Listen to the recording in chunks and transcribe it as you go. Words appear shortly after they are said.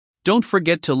Don't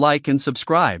forget to like and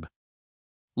subscribe.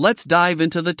 Let's dive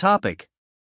into the topic.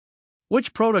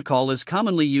 Which protocol is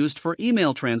commonly used for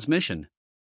email transmission?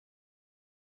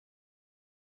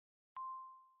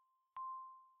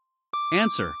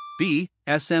 Answer: B.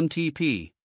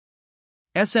 SMTP.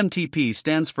 SMTP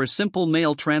stands for Simple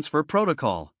Mail Transfer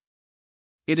Protocol.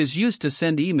 It is used to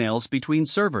send emails between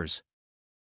servers.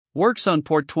 Works on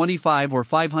port 25 or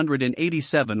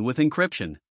 587 with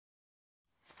encryption.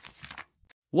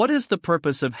 What is the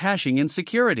purpose of hashing in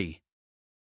security?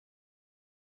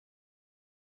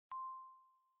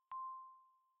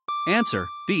 Answer: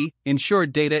 B. Ensure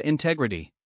data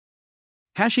integrity.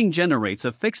 Hashing generates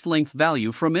a fixed length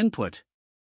value from input.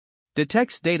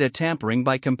 Detects data tampering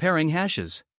by comparing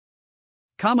hashes.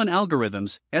 Common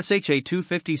algorithms: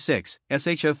 SHA-256,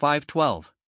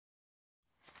 SHA-512.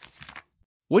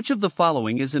 Which of the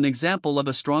following is an example of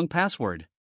a strong password?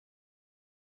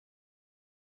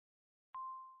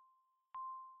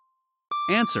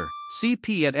 Answer: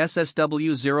 CP at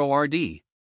SSW0RD.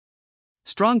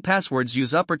 Strong passwords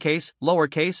use uppercase,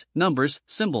 lowercase, numbers,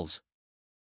 symbols.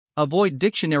 Avoid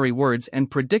dictionary words and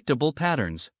predictable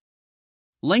patterns.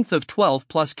 Length of 12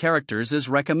 plus characters is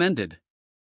recommended.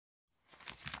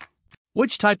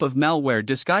 Which type of malware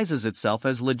disguises itself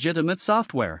as legitimate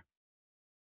software?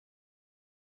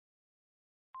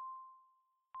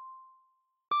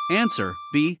 Answer: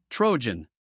 B. Trojan.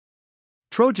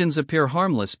 Trojans appear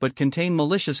harmless but contain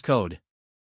malicious code.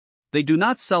 They do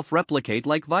not self-replicate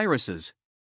like viruses.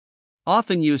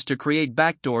 Often used to create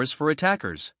backdoors for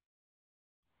attackers.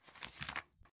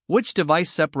 Which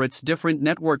device separates different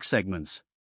network segments?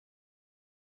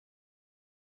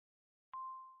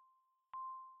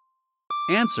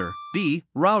 Answer: B.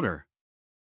 Router.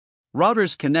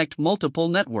 Routers connect multiple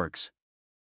networks.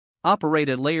 Operate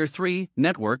at layer 3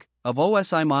 network of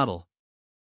OSI model.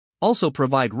 Also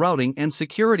provide routing and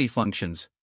security functions.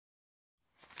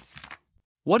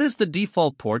 What is the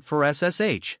default port for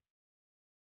SSH?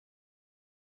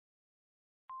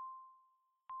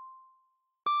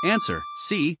 Answer: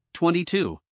 C.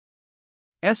 22.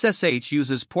 SSH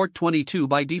uses port 22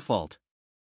 by default.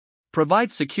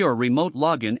 Provides secure remote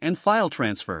login and file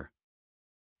transfer.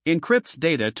 Encrypts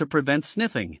data to prevent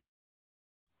sniffing.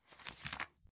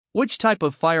 Which type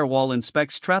of firewall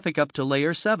inspects traffic up to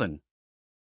layer 7?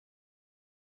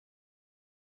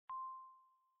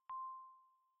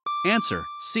 Answer: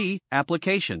 C.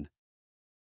 Application.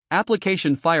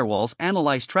 Application firewalls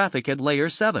analyze traffic at layer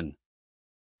 7.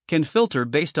 Can filter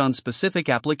based on specific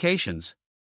applications.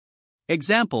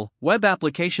 Example: Web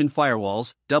Application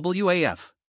Firewalls,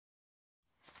 WAF.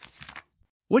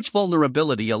 Which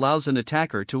vulnerability allows an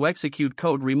attacker to execute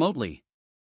code remotely?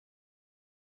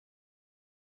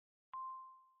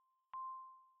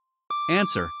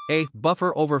 Answer: A.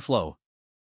 Buffer overflow.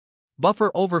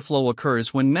 Buffer overflow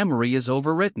occurs when memory is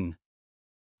overwritten.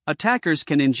 Attackers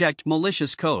can inject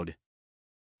malicious code.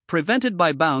 Prevented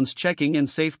by bounds checking and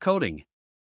safe coding.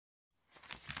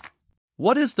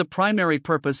 What is the primary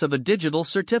purpose of a digital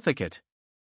certificate?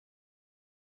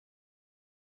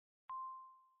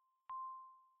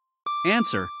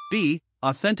 Answer: B.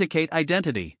 Authenticate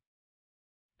identity.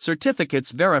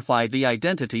 Certificates verify the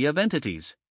identity of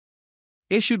entities.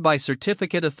 Issued by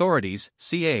certificate authorities,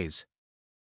 CAs.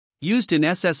 Used in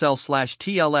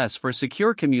SSL/TLS for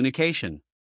secure communication.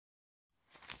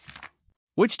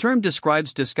 Which term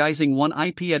describes disguising one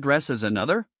IP address as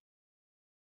another?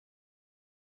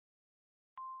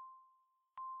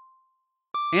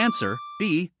 Answer: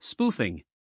 B. Spoofing.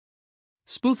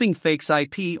 Spoofing fakes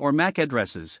IP or MAC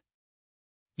addresses.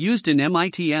 Used in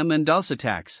MITM and DOS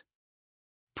attacks.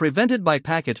 Prevented by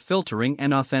packet filtering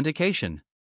and authentication.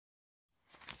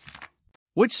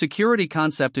 Which security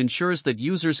concept ensures that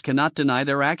users cannot deny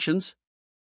their actions?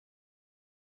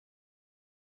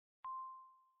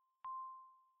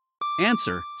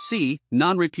 Answer: C.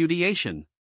 Non-repudiation.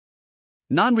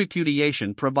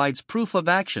 Non-repudiation provides proof of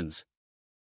actions.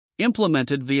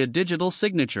 Implemented via digital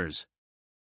signatures.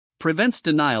 Prevents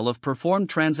denial of performed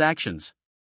transactions.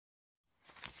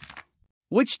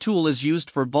 Which tool is used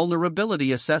for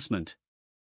vulnerability assessment?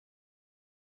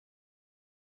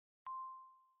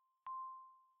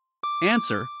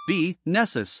 Answer: B.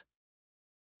 Nessus.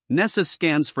 Nessus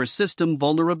scans for system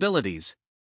vulnerabilities.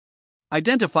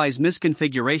 Identifies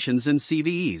misconfigurations in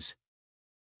CVEs.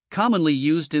 Commonly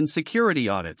used in security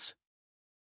audits.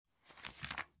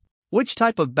 Which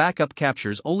type of backup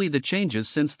captures only the changes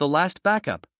since the last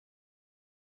backup?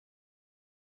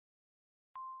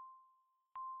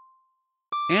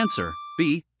 Answer: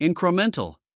 B.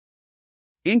 Incremental.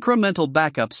 Incremental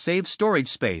backups save storage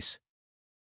space.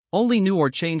 Only new or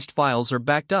changed files are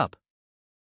backed up.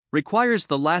 Requires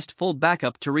the last full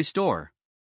backup to restore.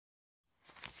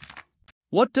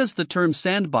 What does the term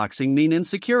sandboxing mean in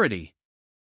security?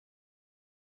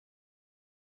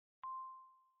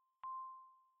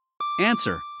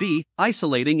 Answer B.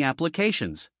 Isolating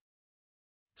applications.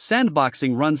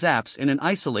 Sandboxing runs apps in an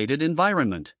isolated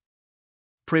environment.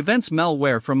 Prevents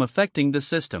malware from affecting the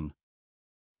system.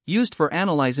 Used for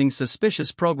analyzing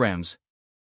suspicious programs.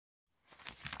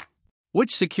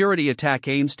 Which security attack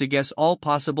aims to guess all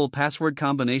possible password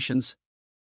combinations?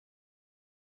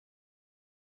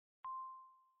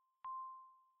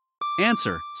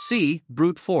 Answer C.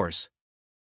 Brute force.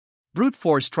 Brute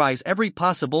force tries every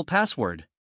possible password.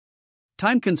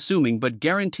 Time-consuming but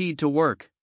guaranteed to work.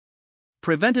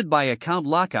 Prevented by account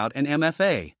lockout and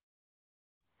MFA.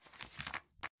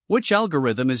 Which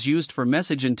algorithm is used for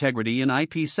message integrity in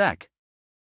IPsec?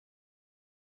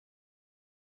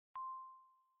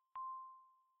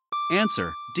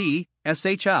 Answer D.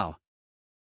 SHA.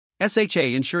 SHA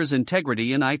ensures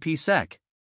integrity in IPsec.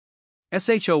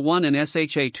 SHA-1 and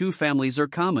SHA-2 families are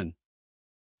common.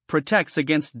 Protects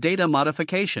against data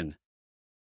modification.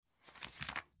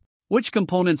 Which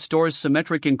component stores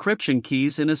symmetric encryption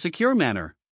keys in a secure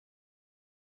manner?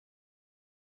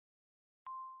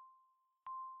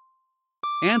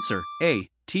 Answer A.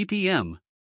 TPM.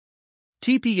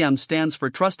 TPM stands for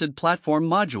Trusted Platform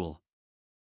Module.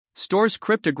 Stores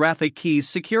cryptographic keys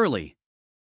securely.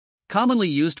 Commonly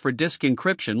used for disk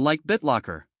encryption like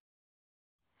BitLocker.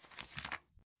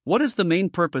 What is the main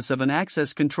purpose of an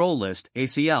access control list,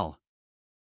 ACL?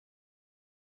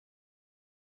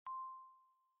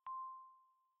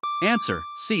 Answer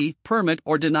C. Permit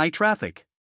or deny traffic.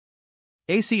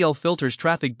 ACL filters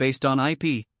traffic based on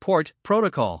IP, port,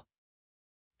 protocol.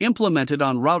 Implemented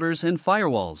on routers and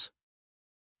firewalls.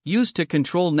 Used to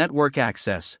control network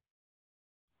access.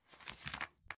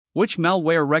 Which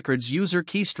malware records user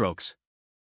keystrokes?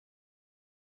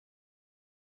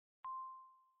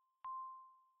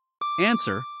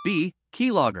 Answer B.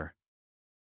 Keylogger.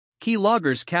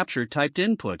 Keyloggers capture typed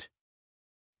input.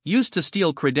 Used to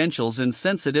steal credentials and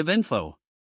sensitive info.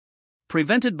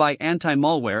 Prevented by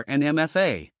anti-malware and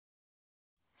MFA.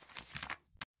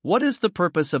 What is the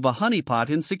purpose of a honeypot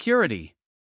in security?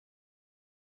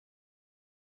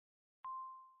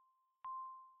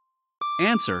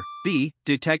 Answer B.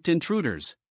 Detect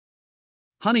intruders.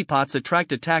 Honeypots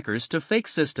attract attackers to fake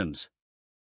systems.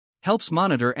 Helps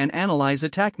monitor and analyze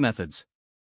attack methods.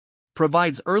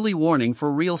 Provides early warning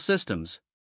for real systems.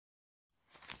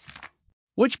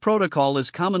 Which protocol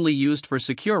is commonly used for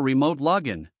secure remote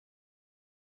login?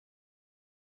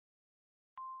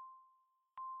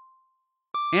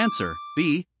 Answer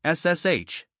B.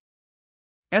 SSH.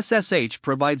 SSH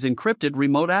provides encrypted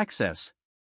remote access.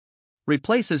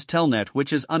 Replaces Telnet,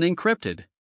 which is unencrypted.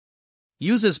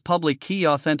 Uses public key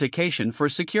authentication for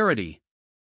security.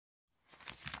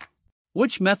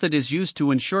 Which method is used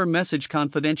to ensure message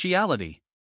confidentiality?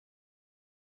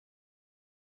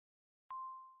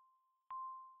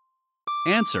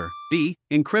 Answer B.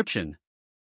 Encryption.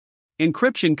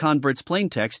 Encryption converts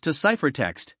plaintext to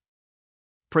ciphertext.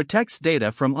 Protects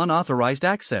data from unauthorized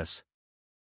access.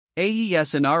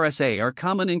 AES and RSA are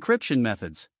common encryption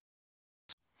methods.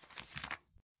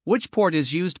 Which port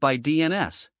is used by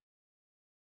DNS?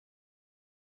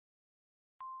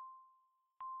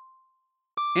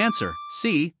 Answer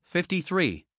C.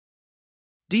 53.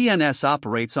 DNS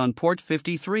operates on port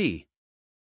 53.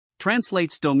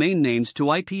 Translates domain names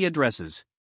to IP addresses.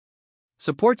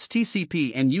 Supports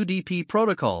TCP and UDP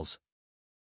protocols.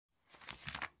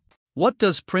 What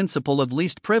does principle of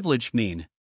least privilege mean?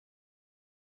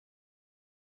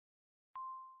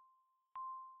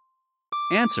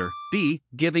 Answer B.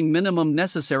 Giving minimum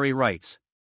necessary rights.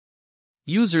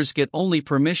 Users get only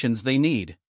permissions they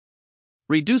need.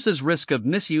 Reduces risk of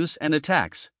misuse and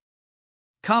attacks.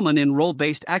 Common in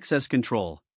role-based access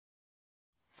control.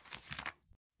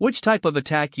 Which type of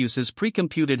attack uses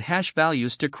pre-computed hash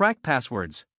values to crack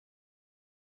passwords?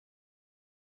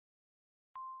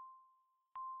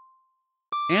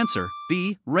 Answer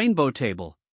B. Rainbow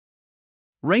table.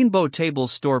 Rainbow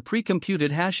tables store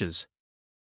pre-computed hashes.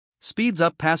 Speeds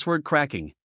up password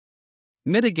cracking.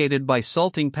 Mitigated by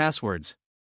salting passwords.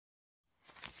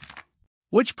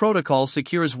 Which protocol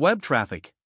secures web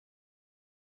traffic?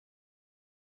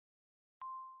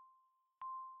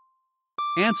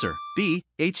 Answer B.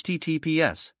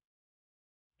 HTTPS.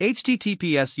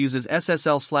 HTTPS uses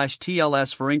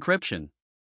SSL/TLS for encryption.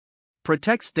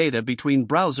 Protects data between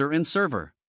browser and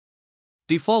server.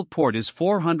 Default port is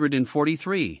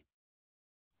 443.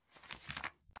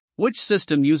 Which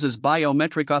system uses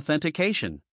biometric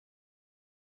authentication?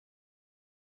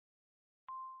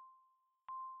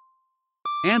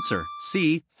 Answer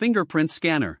C. Fingerprint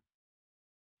scanner.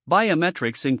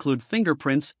 Biometrics include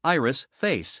fingerprints, iris,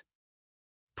 face.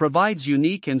 Provides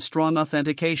unique and strong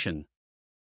authentication.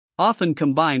 Often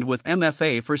combined with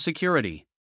MFA for security.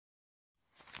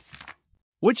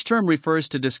 Which term refers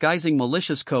to disguising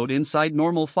malicious code inside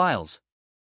normal files?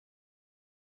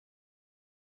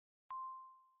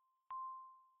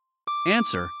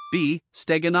 Answer B.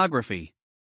 Steganography.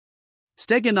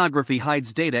 Steganography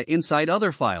hides data inside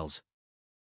other files.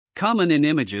 Common in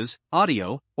images,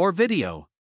 audio, or video.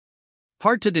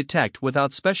 Hard to detect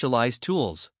without specialized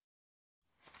tools.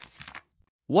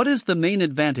 What is the main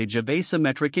advantage of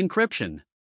asymmetric encryption?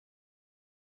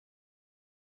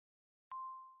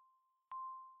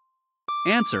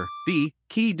 Answer B.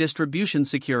 Key distribution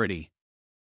security.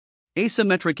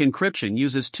 Asymmetric encryption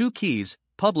uses two keys,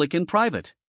 public and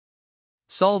private.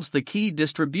 Solves the key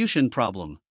distribution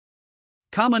problem.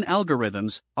 Common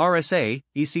algorithms, RSA,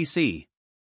 ECC.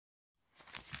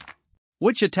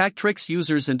 Which attack tricks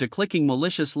users into clicking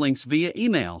malicious links via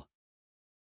email?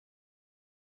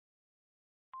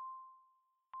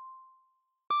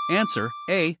 Answer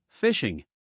A. Phishing.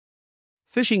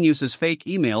 Phishing uses fake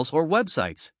emails or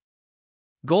websites.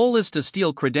 Goal is to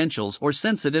steal credentials or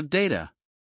sensitive data.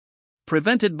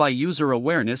 Prevented by user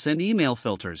awareness and email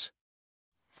filters.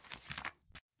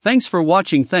 Thanks for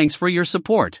watching. Thanks for your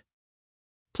support.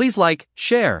 Please like,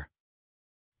 share,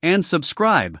 and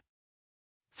subscribe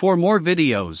for more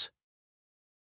videos.